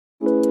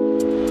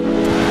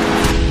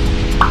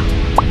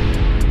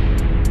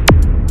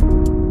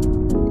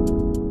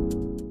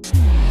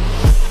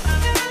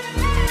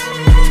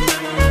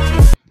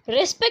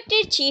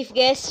Respected chief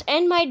guests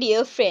and my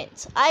dear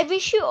friends, I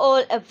wish you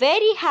all a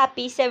very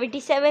happy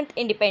 77th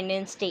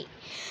Independence Day.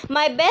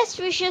 My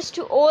best wishes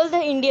to all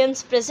the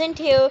Indians present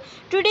here.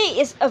 Today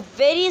is a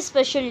very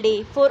special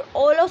day for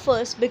all of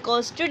us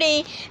because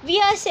today we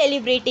are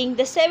celebrating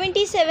the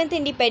 77th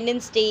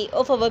Independence Day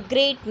of our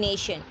great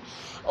nation.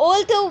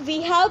 Although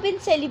we have been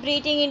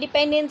celebrating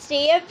Independence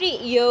Day every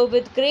year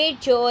with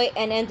great joy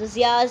and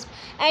enthusiasm,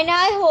 and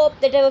I hope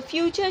that our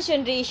future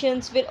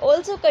generations will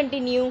also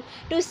continue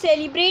to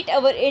celebrate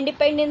our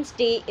Independence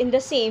Day in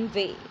the same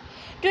way.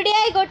 Today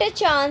I got a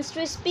chance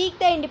to speak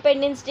the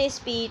Independence Day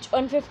speech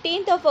on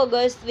 15th of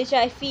August, which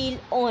I feel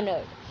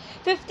honored.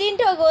 15th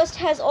August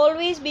has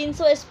always been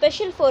so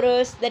special for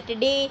us, that a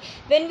day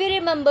when we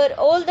remember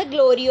all the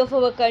glory of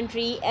our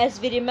country, as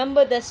we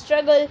remember the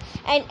struggle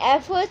and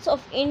efforts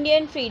of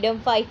Indian freedom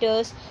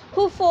fighters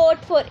who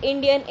fought for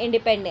Indian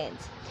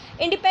independence.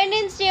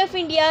 Independence Day of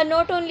India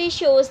not only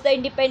shows the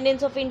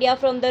independence of India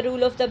from the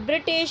rule of the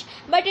British,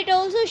 but it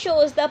also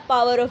shows the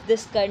power of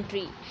this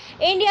country.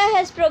 India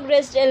has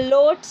progressed a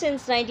lot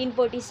since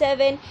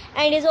 1947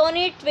 and is on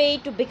its way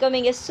to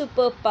becoming a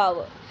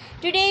superpower.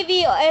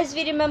 Today, as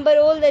we remember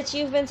all the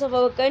achievements of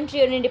our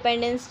country on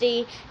Independence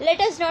Day, let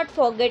us not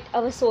forget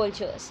our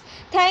soldiers.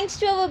 Thanks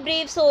to our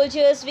brave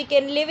soldiers, we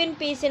can live in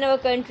peace in our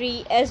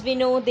country, as we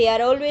know they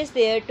are always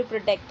there to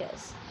protect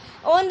us.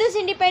 On this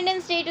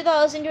Independence Day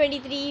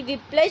 2023, we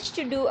pledge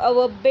to do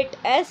our bit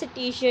as a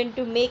citizen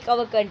to make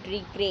our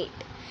country great.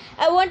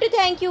 I want to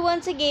thank you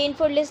once again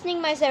for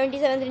listening my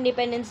 77th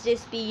Independence Day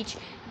speech.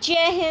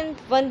 Jai Hind,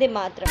 Vande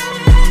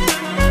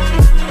Mataram.